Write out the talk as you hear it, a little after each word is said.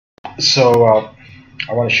So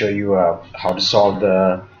I want to show you how to solve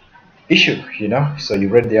the issue. So you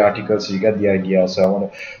read the article, so you get the idea. So I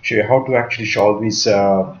want to show you how to actually solve this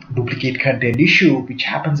duplicate content issue, which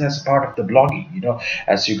happens as part of the blogging.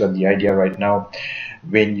 As you got the idea right now,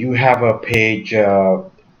 when you have a page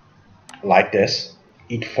like this,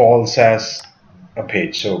 it falls as a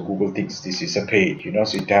page. So Google thinks this is a page.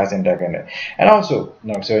 So it has an tag in it. And also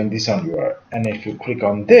now, so in this on URL, and if you click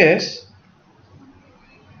on this,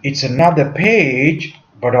 it's another page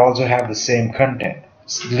but also have the same content.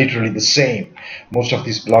 It's literally the same. Most of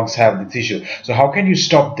these blogs have this issue. So how can you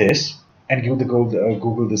stop this and give the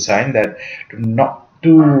Google the sign that not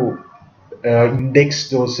to index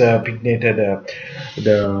those pignated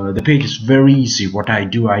the page? Is very easy. What I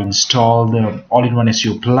do, I install the all-in-one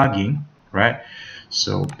SEO plugin, right?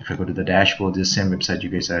 So if I go to the dashboard, the same website you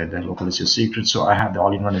guys are, the local SEO secret. So I have the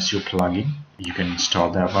all-in-one SEO plugin. You can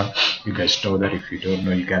install that one. You guys know that. If you don't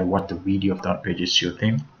know, you can watch the video of that page SEO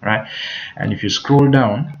thing, right? And if you scroll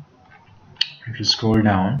down,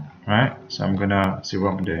 right? So I'm gonna see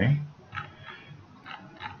what I'm doing.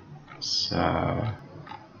 So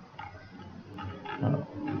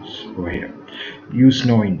go here. Use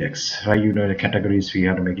no index, right? The categories we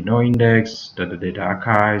have to make it no index. The data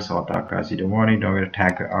archives, all the archives you don't want it. Don't get a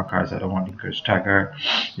tag archives. I don't want encourage tagger.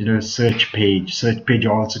 Search page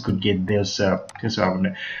also could get this. So I'm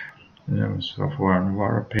gonna so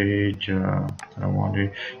for a page. I don't want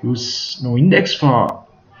to use no index for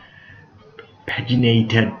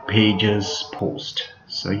paginated pages post.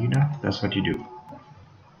 So that's what you do.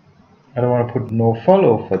 I don't want to put no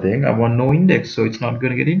follow for thing. I want no index, so it's not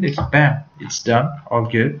going to get indexed. Bam, it's done. All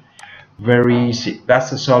good. Very easy. That's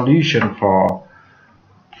the solution for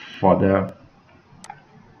the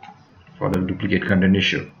duplicate content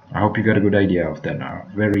issue. I hope you got a good idea of that now.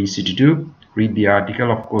 Very easy to do. Read the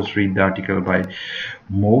article. Of course, read the article by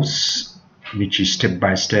Mose, which is step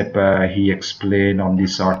by step. He explained on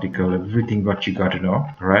this article everything what you got to know,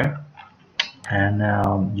 right? And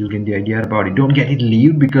you get the idea about it. Don't get it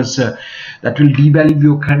leave, because that will devalue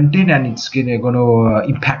your content and it's gonna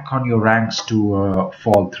impact on your ranks to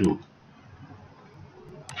fall through.